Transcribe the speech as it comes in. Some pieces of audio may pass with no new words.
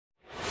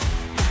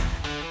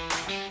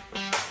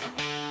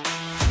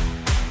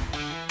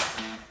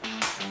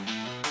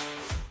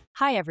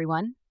Hi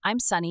everyone, I'm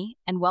Sunny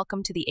and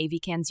welcome to the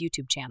AVKANS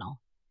YouTube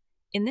channel.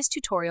 In this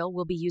tutorial,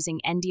 we'll be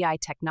using NDI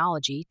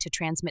technology to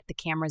transmit the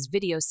camera's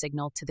video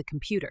signal to the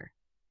computer.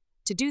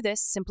 To do this,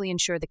 simply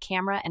ensure the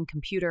camera and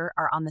computer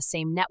are on the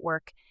same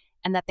network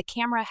and that the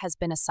camera has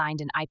been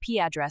assigned an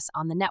IP address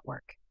on the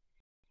network.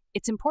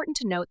 It's important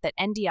to note that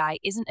NDI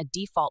isn't a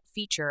default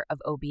feature of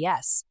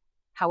OBS.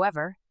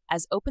 However,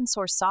 as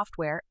open-source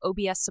software,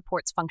 OBS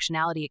supports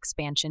functionality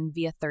expansion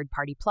via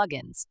third-party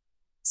plugins.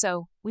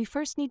 So, we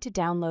first need to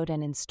download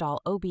and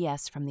install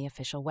OBS from the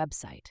official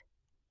website.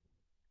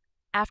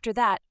 After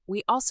that,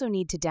 we also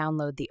need to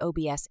download the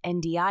OBS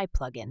NDI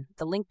plugin,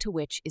 the link to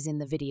which is in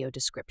the video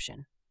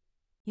description.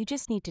 You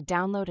just need to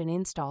download and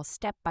install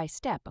step by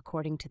step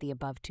according to the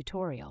above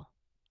tutorial.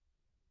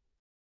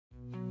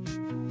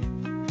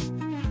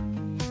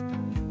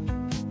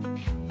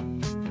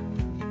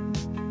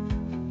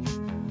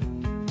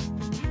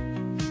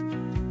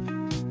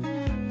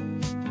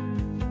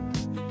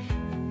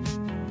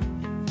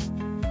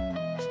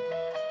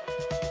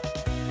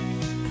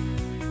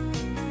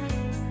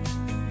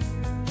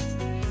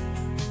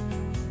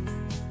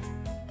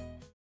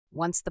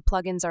 Once the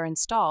plugins are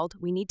installed,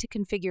 we need to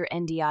configure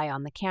NDI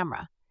on the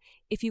camera.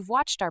 If you've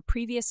watched our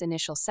previous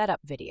initial setup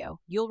video,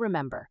 you'll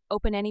remember,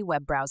 open any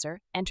web browser,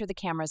 enter the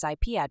camera's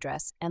IP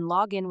address, and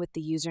log in with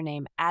the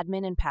username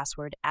admin and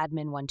password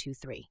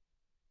admin123.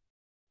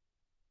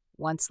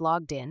 Once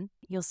logged in,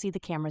 you'll see the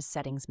camera's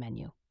settings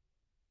menu.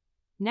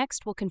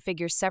 Next, we'll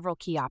configure several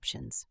key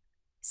options.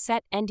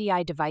 Set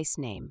NDI device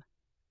name.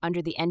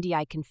 Under the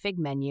NDI Config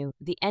menu,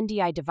 the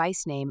NDI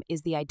device name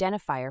is the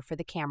identifier for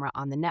the camera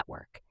on the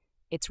network.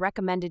 It's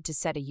recommended to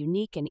set a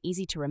unique and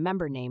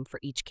easy-to-remember name for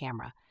each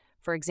camera.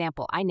 For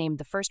example, I named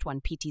the first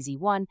one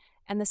PTZ1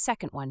 and the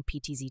second one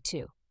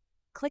PTZ2.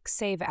 Click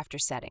Save after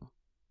setting.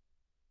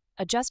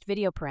 Adjust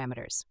video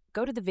parameters.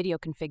 Go to the video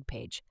config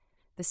page.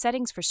 The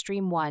settings for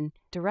Stream 1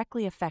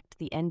 directly affect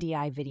the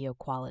NDI video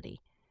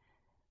quality.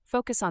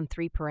 Focus on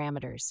 3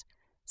 parameters.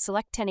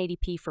 Select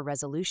 1080p for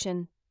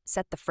resolution,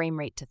 set the frame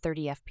rate to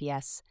 30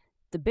 FPS.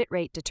 The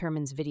bitrate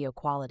determines video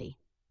quality.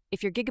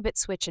 If your gigabit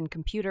switch and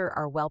computer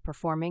are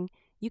well-performing,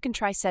 you can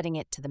try setting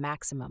it to the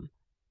maximum.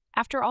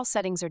 After all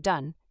settings are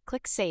done,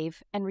 click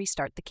Save and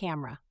restart the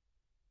camera.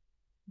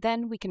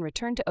 Then we can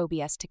return to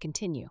OBS to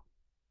continue.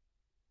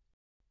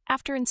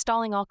 After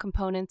installing all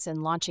components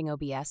and launching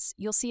OBS,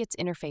 you'll see its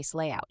interface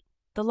layout.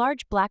 The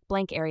large black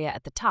blank area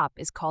at the top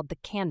is called the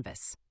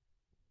canvas.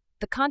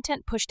 The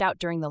content pushed out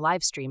during the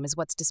live stream is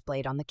what's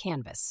displayed on the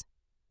canvas.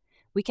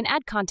 We can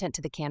add content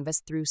to the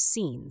canvas through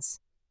scenes.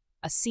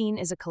 A scene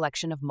is a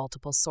collection of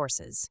multiple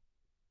sources.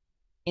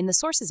 In the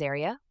sources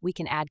area, we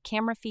can add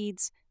camera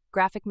feeds,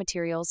 graphic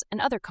materials, and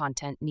other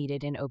content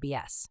needed in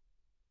OBS.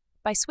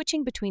 By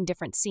switching between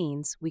different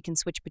scenes, we can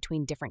switch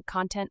between different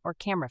content or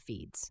camera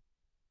feeds.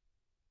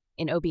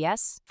 In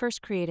OBS,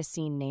 first create a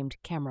scene named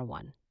Camera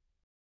 1.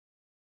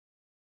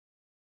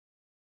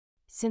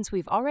 Since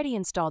we've already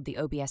installed the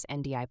OBS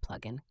NDI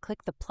plugin,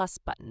 click the plus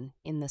button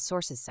in the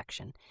Sources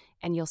section,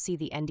 and you'll see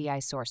the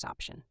NDI source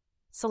option.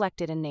 Select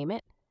it and name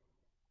it.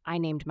 I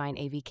named mine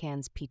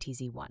AVKANS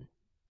PTZ1.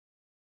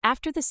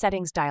 After the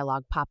settings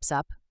dialog pops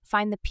up,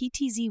 find the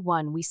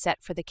PTZ1 we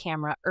set for the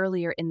camera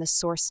earlier in the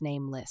source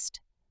name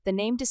list. The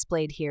name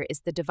displayed here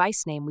is the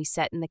device name we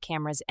set in the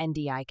camera's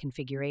NDI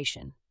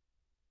configuration.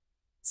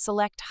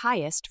 Select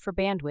Highest for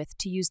bandwidth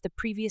to use the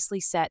previously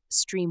set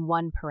Stream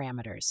 1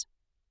 parameters.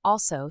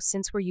 Also,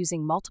 since we're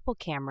using multiple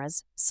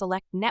cameras,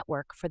 select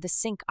Network for the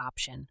sync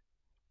option.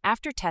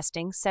 After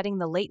testing, setting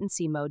the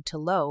latency mode to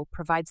low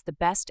provides the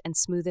best and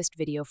smoothest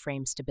video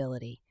frame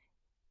stability.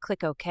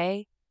 Click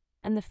OK,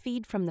 and the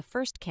feed from the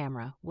first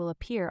camera will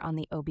appear on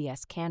the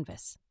OBS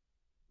canvas.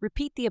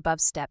 Repeat the above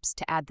steps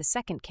to add the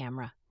second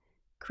camera.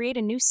 Create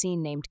a new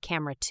scene named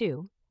Camera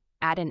 2,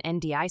 add an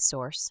NDI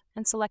source,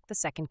 and select the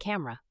second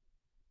camera.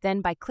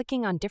 Then, by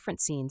clicking on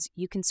different scenes,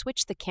 you can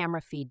switch the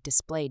camera feed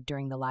displayed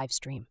during the live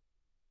stream.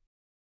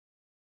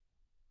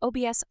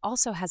 OBS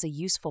also has a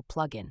useful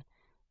plugin,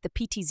 the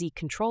PTZ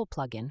Control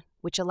Plugin,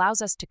 which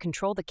allows us to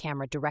control the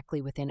camera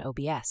directly within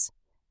OBS.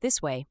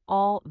 This way,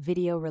 all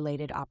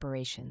video-related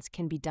operations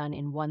can be done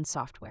in one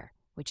software,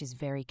 which is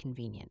very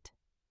convenient.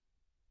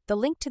 The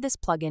link to this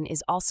plugin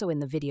is also in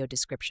the video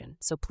description,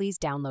 so please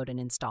download and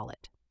install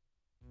it.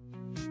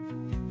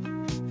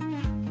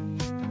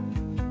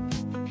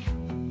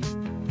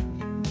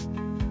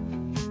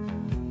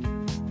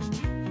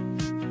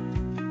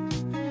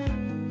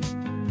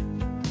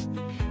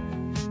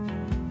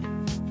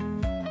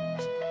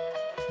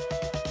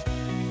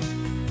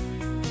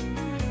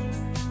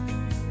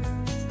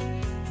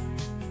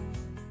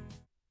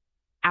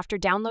 After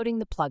downloading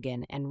the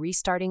plugin and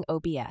restarting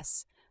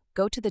OBS,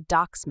 go to the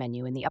Docks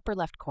menu in the upper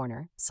left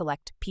corner,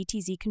 select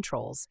PTZ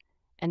Controls,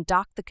 and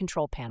dock the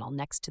control panel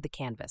next to the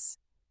canvas.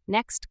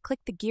 Next, click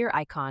the gear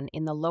icon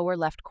in the lower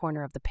left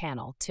corner of the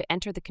panel to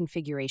enter the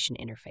configuration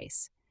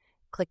interface.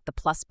 Click the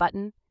plus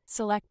button,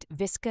 select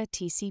VISCA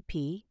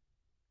TCP,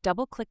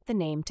 double-click the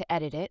name to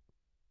edit it,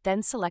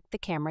 Then select the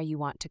camera you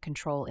want to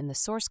control in the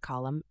source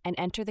column and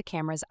enter the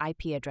camera's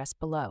IP address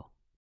below.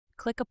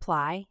 Click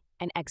Apply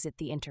and exit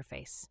the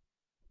interface.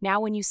 Now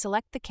when you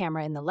select the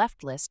camera in the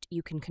left list,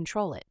 you can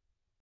control it.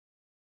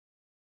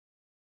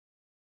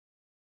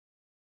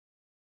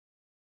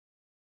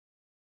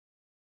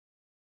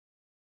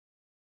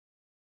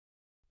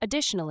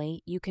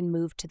 Additionally, you can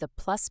move to the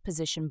plus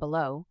position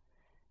below,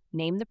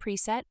 name the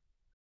preset,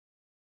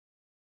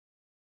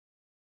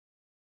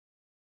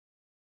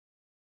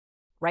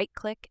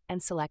 right-click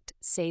and select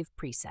Save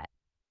Preset.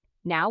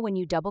 Now when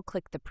you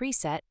double-click the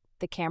preset,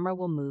 the camera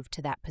will move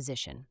to that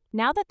position.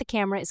 Now that the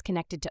camera is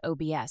connected to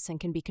OBS and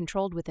can be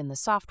controlled within the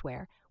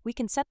software, we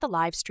can set the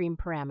live stream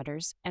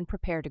parameters and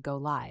prepare to go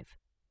live.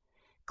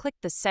 Click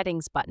the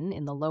Settings button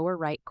in the lower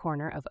right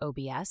corner of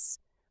OBS,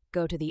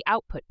 go to the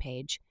Output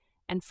page,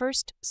 and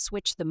first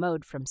switch the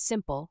mode from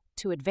Simple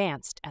to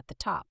Advanced at the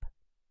top.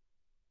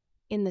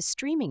 In the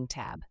Streaming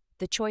tab,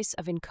 the choice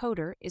of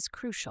encoder is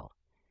crucial.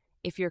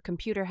 If your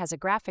computer has a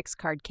graphics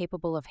card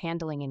capable of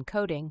handling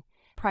encoding,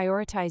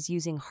 prioritize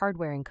using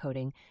hardware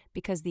encoding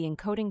because the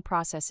encoding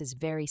process is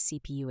very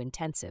CPU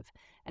intensive,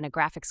 and a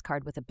graphics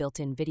card with a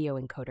built-in video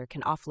encoder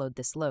can offload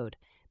this load,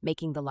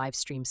 making the live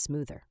stream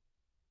smoother.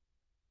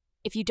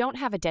 If you don't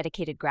have a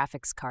dedicated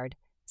graphics card,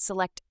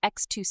 select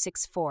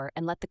X264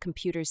 and let the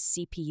computer's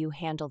CPU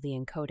handle the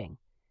encoding.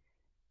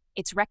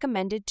 It's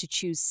recommended to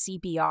choose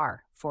CBR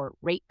for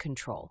rate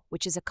control,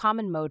 which is a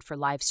common mode for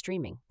live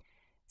streaming.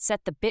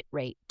 Set the bit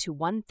rate to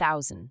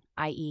 1000,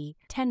 i.e.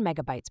 10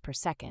 megabytes per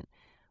second,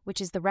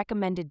 which is the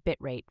recommended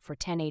bitrate for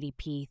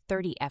 1080p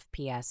 30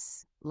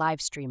 FPS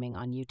live streaming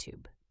on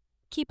YouTube.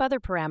 Keep other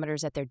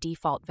parameters at their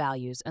default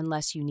values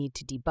unless you need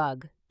to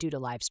debug due to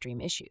live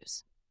stream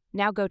issues.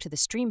 Now go to the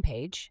Stream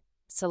page,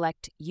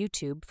 select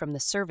YouTube from the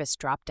Service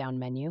drop-down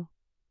menu,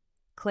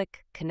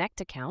 click Connect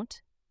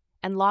Account,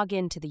 and log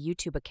in to the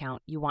YouTube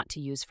account you want to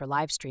use for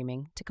live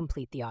streaming to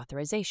complete the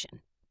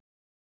authorization.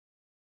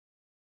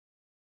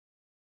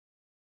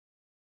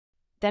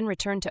 Then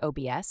return to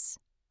OBS,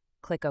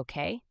 click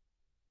OK,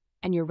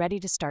 and you're ready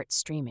to start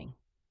streaming.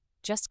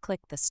 Just click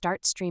the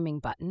Start Streaming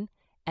button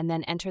and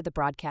then enter the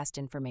broadcast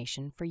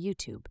information for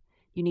YouTube.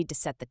 You need to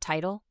set the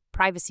title,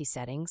 privacy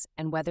settings,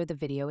 and whether the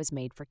video is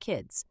made for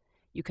kids.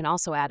 You can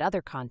also add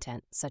other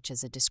content, such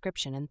as a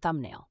description and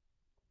thumbnail.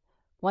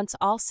 Once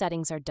all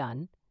settings are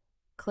done,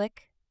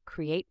 click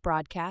Create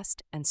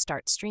Broadcast and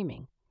Start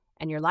Streaming,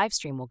 and your live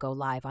stream will go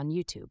live on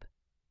YouTube.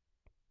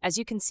 As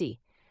you can see,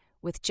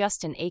 with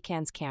just an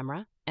AVKANS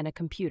camera and a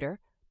computer,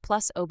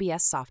 plus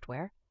OBS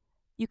software,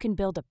 you can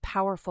build a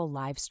powerful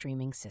live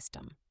streaming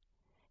system.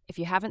 If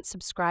you haven't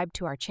subscribed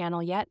to our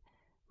channel yet,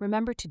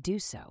 remember to do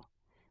so.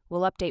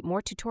 We'll update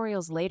more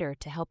tutorials later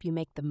to help you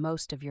make the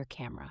most of your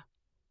camera.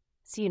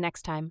 See you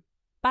next time.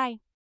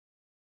 Bye!